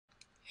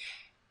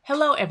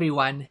Hello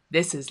everyone,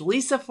 this is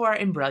Lisa for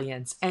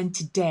Embrilliance, and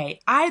today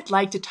I'd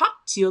like to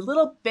talk to you a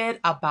little bit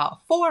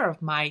about 4 of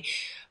my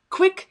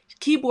quick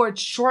keyboard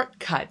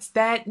shortcuts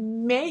that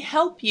may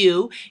help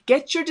you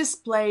get your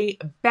display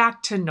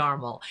back to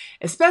normal,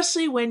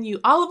 especially when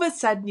you all of a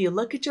sudden you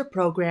look at your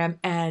program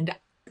and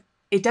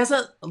it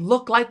doesn't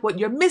look like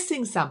you're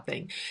missing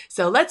something.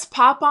 So let's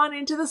pop on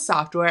into the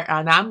software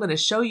and I'm going to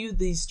show you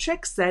these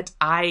tricks that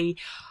I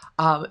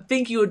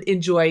think you would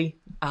enjoy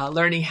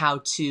learning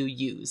how to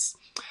use.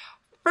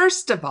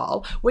 First of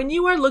all, when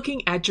you are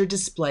looking at your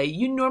display,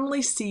 you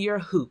normally see your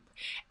hoop.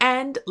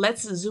 And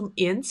let's zoom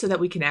in so that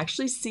we can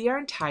actually see our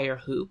entire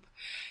hoop.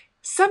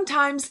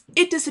 Sometimes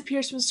it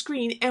disappears from the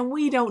screen and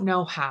we don't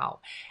know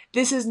how.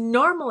 This is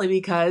normally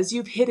because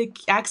you've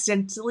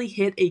accidentally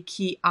hit a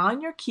key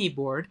on your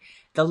keyboard,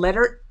 the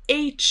letter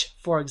H,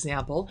 for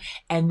example,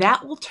 and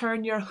that will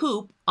turn your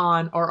hoop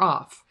on or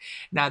off.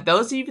 Now,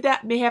 those of you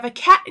that may have a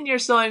cat in your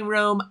sewing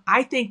room,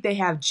 I think they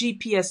have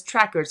GPS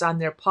trackers on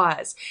their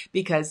paws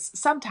because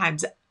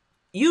sometimes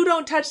you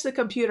don't touch the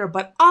computer,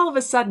 but all of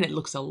a sudden it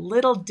looks a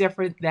little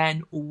different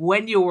than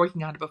when you were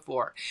working on it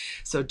before.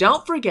 So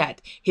don't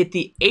forget, hit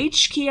the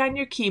H key on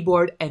your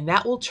keyboard and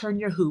that will turn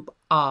your hoop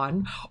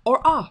on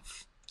or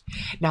off.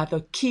 Now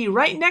the key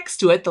right next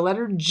to it, the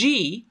letter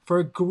G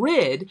for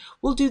grid,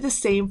 will do the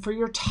same for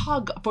your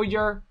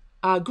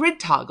grid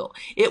toggle.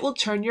 It will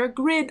turn your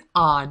grid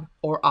on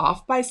or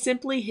off by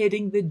simply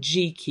hitting the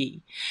G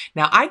key.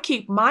 Now I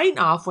keep mine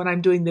off when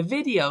I'm doing the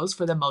videos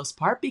for the most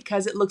part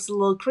because it looks a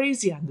little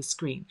crazy on the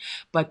screen.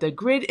 But the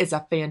grid is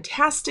a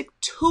fantastic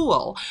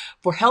tool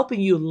for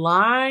helping you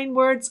line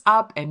words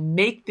up and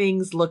make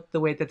things look the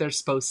way that they're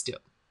supposed to.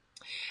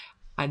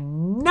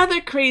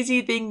 Another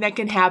crazy thing that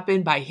can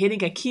happen by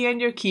hitting a key on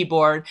your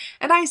keyboard,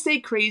 and I say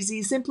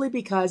crazy simply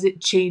because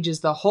it changes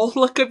the whole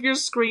look of your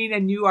screen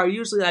and you are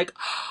usually like,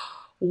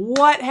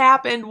 what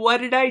happened? What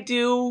did I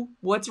do?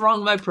 What's wrong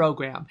with my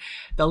program?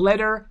 The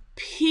letter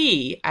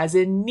P, as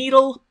in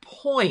needle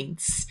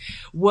points,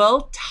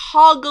 will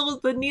toggle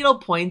the needle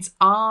points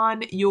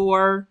on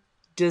your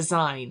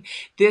design.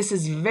 This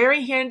is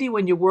very handy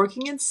when you're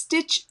working in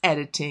stitch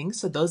editing.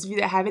 So those of you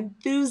that have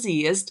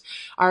enthusiasts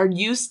are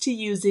used to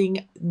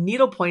using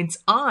needle points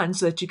on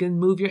so that you can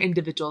move your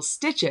individual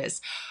stitches.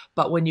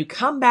 But when you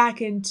come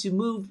back in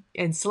to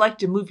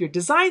select and move your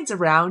designs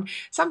around,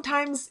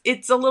 sometimes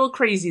it's a little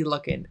crazy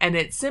looking. And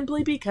it's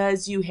simply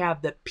because you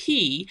have the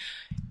P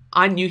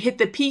on, you hit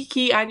the P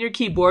key on your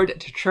keyboard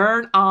to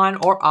turn on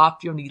or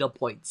off your needle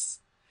points.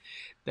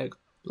 The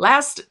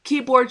last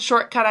keyboard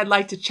shortcut I'd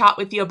like to chat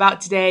with you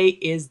about today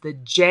is the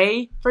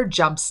J for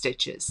jump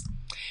stitches.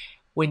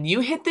 When you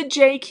hit the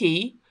J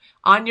key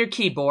on your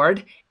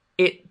keyboard,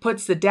 it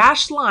puts the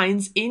dashed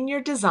lines in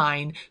your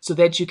design so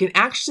that you can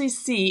actually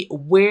see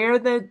where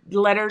the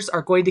letters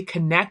are going to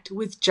connect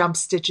with jump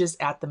stitches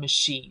at the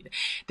machine.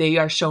 They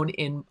are shown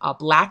in a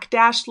black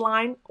dashed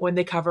line when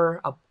they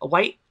cover a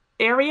white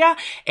area,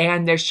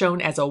 and they're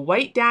shown as a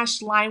white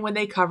dashed line when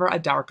they cover a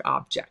dark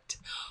object.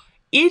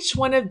 Each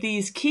one of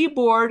these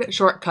keyboard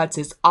shortcuts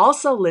is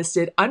also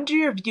listed under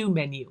your view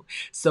menu.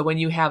 So when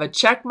you have a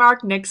check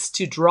mark next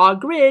to draw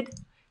grid,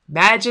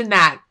 imagine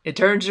that, it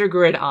turns your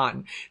grid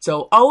on.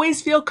 So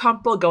always feel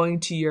comfortable going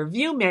to your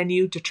view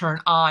menu to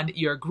turn on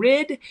your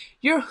grid,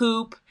 your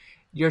hoop,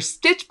 your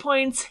stitch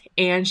points,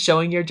 and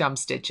showing your jump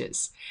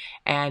stitches.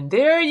 And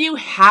there you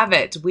have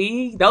it.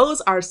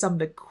 Those are some of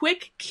the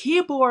quick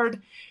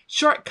keyboard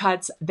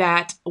shortcuts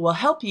that will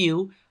help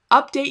you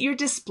update your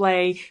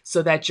display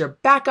so that you're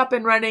back up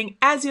and running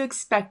as you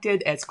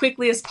expected as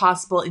quickly as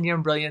possible in your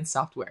Embrilliance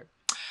software.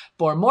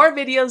 For more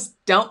videos,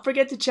 don't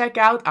forget to check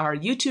out our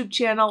YouTube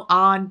channel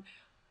on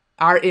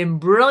our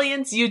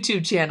Embrilliance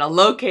YouTube channel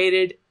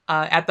located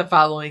at the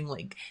following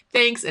link.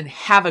 Thanks and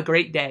have a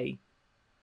great day.